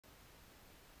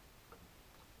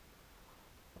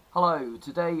Hello,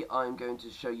 today I'm going to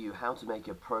show you how to make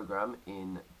a program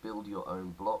in Build Your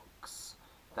Own Blocks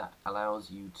that allows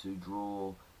you to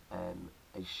draw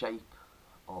a shape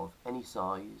of any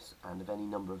size and of any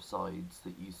number of sides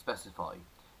that you specify.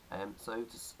 So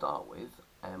to start with,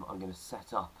 I'm going to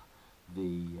set up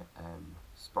the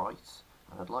sprite,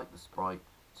 and I'd like the sprite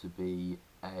to be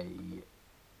a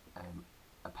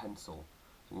pencil.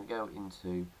 So I'm going to go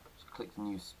into, just click the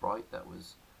new sprite, that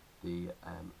was the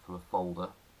from a folder,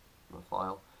 a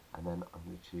file, and then I'm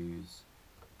going to choose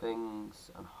things,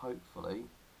 and hopefully,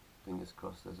 fingers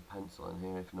crossed, there's a pencil in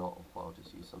here. If not, I'll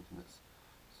just use something that's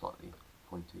slightly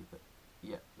pointy, but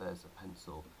yeah, there's a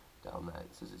pencil down there.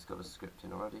 It says it's got a script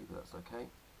in already, but that's okay.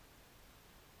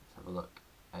 Let's have a look.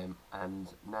 And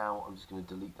now I'm just going to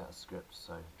delete that script,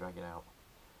 so drag it out,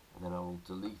 and then I will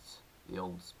delete the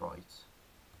old sprite.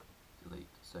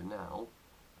 Delete. So now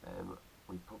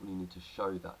we probably need to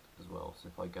show that as well. So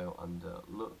if I go under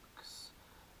looks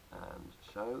and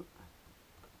show,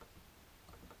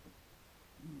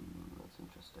 that's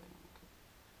interesting.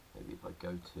 Maybe if I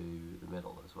go to the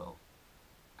middle as well,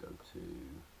 go to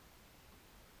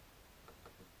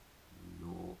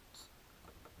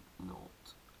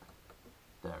naught,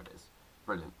 there it is.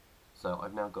 Brilliant. So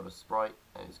I've now got a sprite,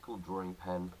 and it's called drawing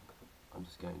pen. I'm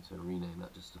just going to rename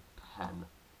that just to pen.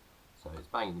 So it's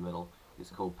bang in the middle, it's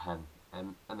called pen.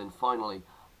 And then finally,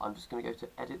 I'm just going to go to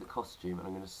edit the costume, and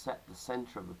I'm going to set the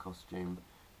center of the costume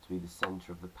to be the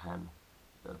center of the pen,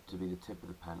 to be the tip of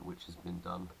the pen, which has been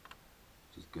done,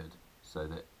 which is good, so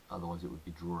that otherwise it would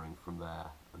be drawing from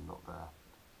there and not there.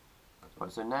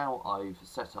 Right, so now I've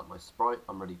set up my sprite,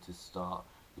 I'm ready to start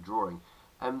the drawing.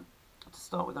 To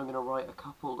start with, I'm going to write a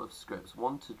couple of scripts,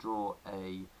 one to draw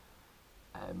a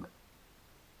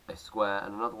square,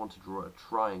 and another one to draw a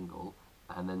triangle,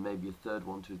 and then maybe a third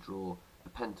one to draw a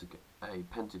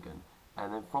pentagon.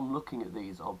 And then from looking at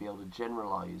these, I'll be able to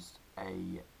generalize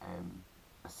a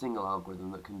single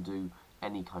algorithm that can do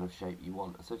any kind of shape you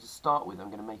want. So to start with, I'm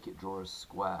going to make it draw a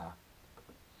square.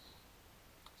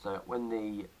 So when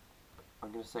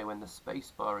I'm going to say when the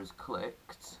space bar is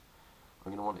clicked,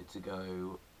 I'm going to want it to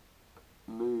go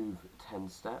move 10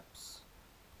 steps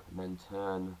and then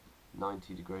turn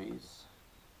 90 degrees.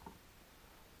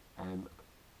 And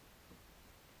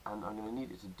I'm going to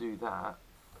need it to do that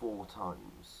 4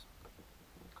 times.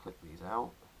 Click these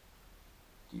out,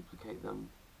 duplicate them.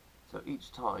 So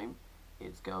each time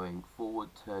it's going forward,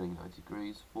 turning 90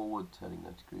 degrees, forward, turning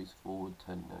 90 degrees, forward,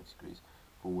 turning 90 degrees,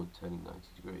 forward, turning 90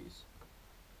 degrees.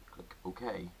 Click OK.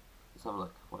 Let's have a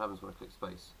look. What happens when I click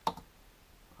space?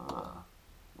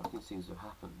 Nothing seems to have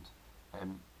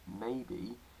happened.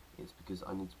 Maybe it's because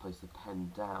I need to place the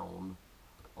pen down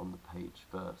on the page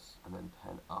first and then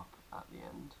pen up at the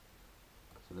end.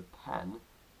 So the pen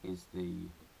is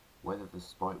whether the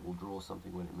sprite will draw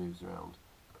something when it moves around.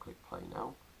 Click play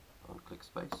now, and click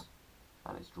space,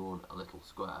 and it's drawn a little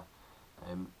square,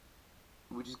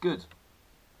 which is good.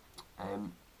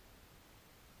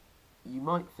 You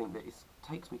might think that it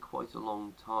takes me quite a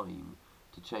long time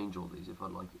to change all these if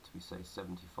I'd like it to be, say,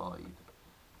 75,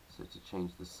 so to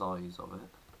change the size of it.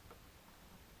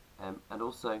 And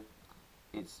also,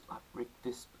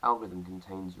 this algorithm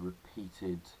contains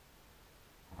repeated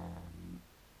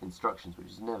instructions, which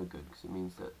is never good because it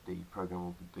means that the program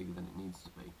will be bigger than it needs to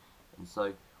be. And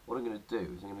so what I'm going to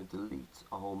do is I'm going to delete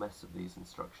a whole mess of these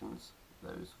instructions,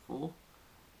 those 4,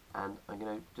 and I'm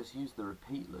going to just use the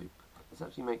repeat loop. This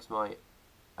actually makes my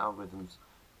algorithms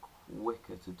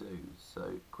quicker to do,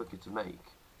 so quicker to make.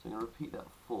 So I'm going to repeat that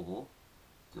 4,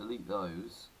 delete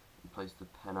those, and place the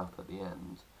pen up at the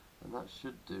end, and that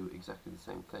should do exactly the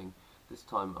same thing. This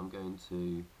time I'm going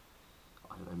to,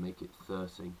 I don't know, make it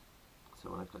 30. So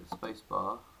when I click the space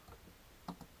bar,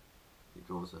 it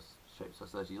draws a shape size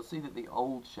 30. You'll see that the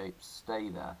old shapes stay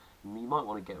there. And you might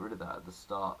want to get rid of that at the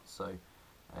start. So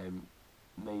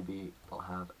maybe I'll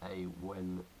have a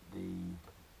when the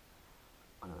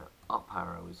up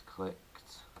arrow is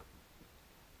clicked,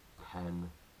 pen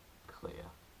clear.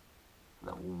 And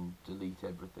that will delete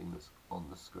everything that's on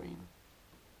the screen.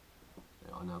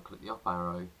 So I now click the up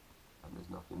arrow, and there's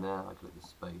nothing there. I click the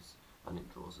space, and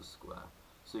it draws a square.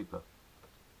 Super.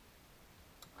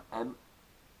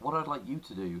 What I'd like you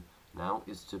to do now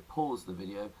is to pause the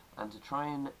video and to try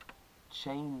and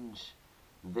change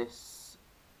this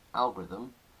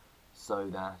algorithm so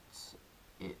that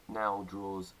it now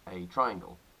draws a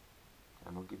triangle.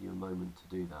 And I'll give you a moment to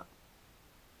do that.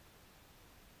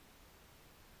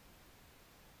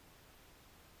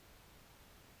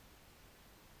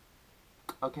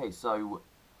 Okay, so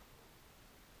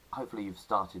hopefully you've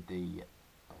started the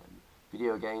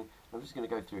video again. I'm just going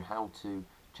to go through how to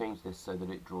change this so that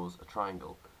it draws a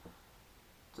triangle.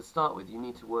 to start with, you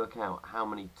need to work out how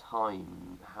many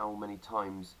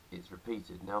times it's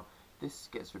repeated. Now, this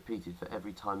gets repeated for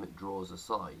every time it draws a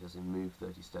side, as in move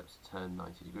 30 steps, turn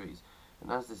 90 degrees.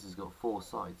 And as this has got 4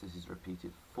 sides, this is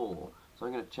repeated 4. So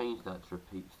I'm going to change that to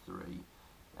repeat 3.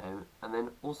 And then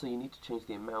also you need to change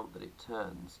the amount that it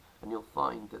turns. And you'll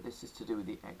find that this is to do with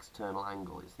the external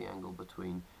angle. It's the angle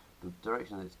between the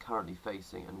direction that it's currently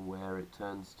facing and where it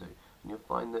turns to. And you'll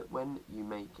find that when you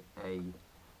make a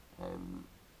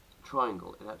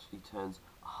triangle, it actually turns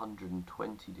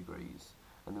 120 degrees.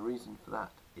 And the reason for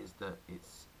that is that it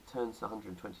turns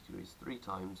 120 degrees 3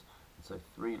 times, and so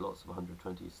 3 lots of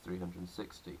 120 is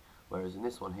 360. Whereas in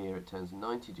this one here, it turns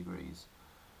 90 degrees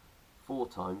 4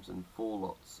 times, and 4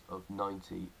 lots of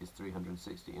 90 is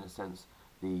 360. In a sense,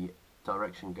 the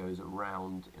direction goes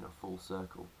around in a full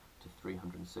circle to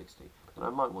 360. And I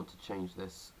might want to change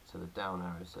this to the down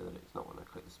arrow so that it's not when I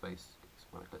click the space, it's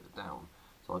when I click the down.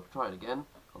 So I'll try it again.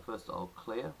 I'll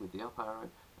clear with the up arrow,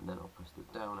 and then I'll press the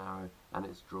down arrow, and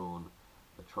it's drawn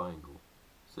a triangle.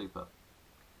 Super.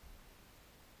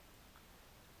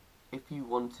 If you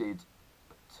wanted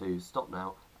to stop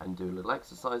now and do a little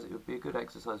exercise, it would be a good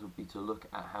exercise would be to look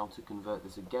at how to convert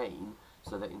this again,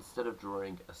 so that instead of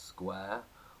drawing a square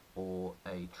or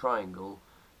a triangle,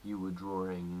 you were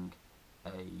drawing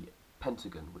a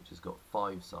pentagon, which has got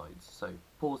 5 sides. So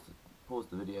pause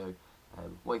the video,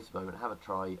 wait a moment, have a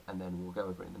try, and then we'll go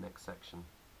over it in the next section.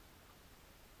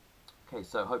 Okay,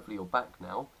 so hopefully you're back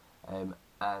now, and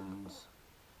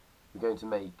we're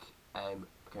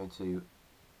going to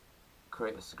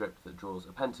create a script that draws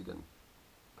a pentagon.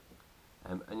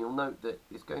 And you'll note that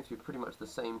it's going through pretty much the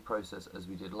same process as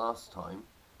we did last time,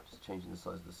 just changing the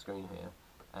size of the screen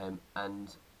here,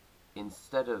 and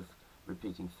instead of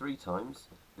repeating 3 times,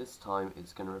 this time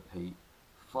it's going to repeat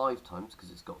 5 times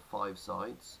because it's got 5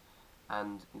 sides,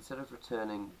 and instead of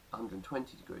returning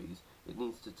 120 degrees, it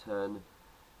needs to turn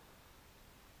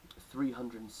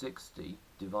 360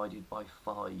 divided by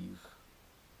 5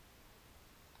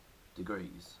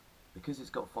 degrees. Because it's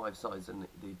got 5 sides and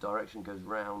the direction goes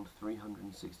round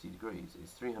 360 degrees,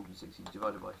 it's 360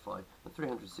 divided by 5, and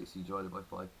 360 divided by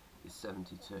 5 is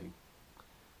 72.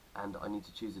 And I need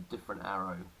to choose a different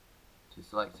arrow to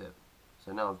select it.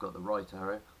 So now I've got the right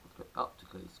arrow, I'll click up to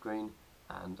clear the screen,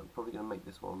 and I'm probably going to make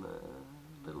this one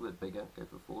a little bit bigger, go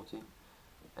for 40,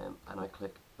 and I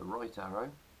click the right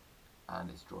arrow, and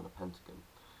it's drawn a pentagon.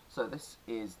 So this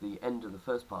is the end of the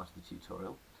first part of the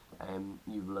tutorial.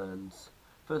 You've learned,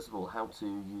 first of all, how to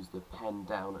use the pen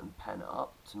down and pen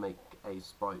up to make a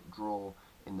sprite draw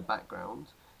in the background.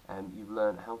 You've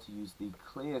learned how to use the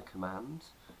clear command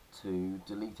to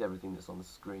delete everything that's on the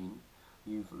screen.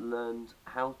 You've learned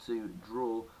how to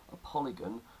draw a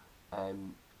polygon,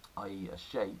 i.e. a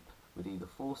shape, with either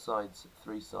 4 sides,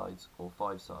 3 sides, or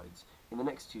 5 sides. In the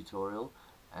next tutorial,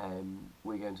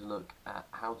 we're going to look at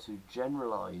how to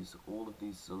generalize all of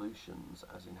these solutions,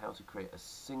 as in how to create a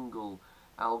single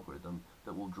algorithm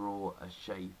that will draw a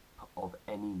shape of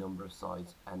any number of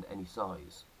sides and any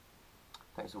size.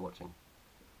 Thanks for watching.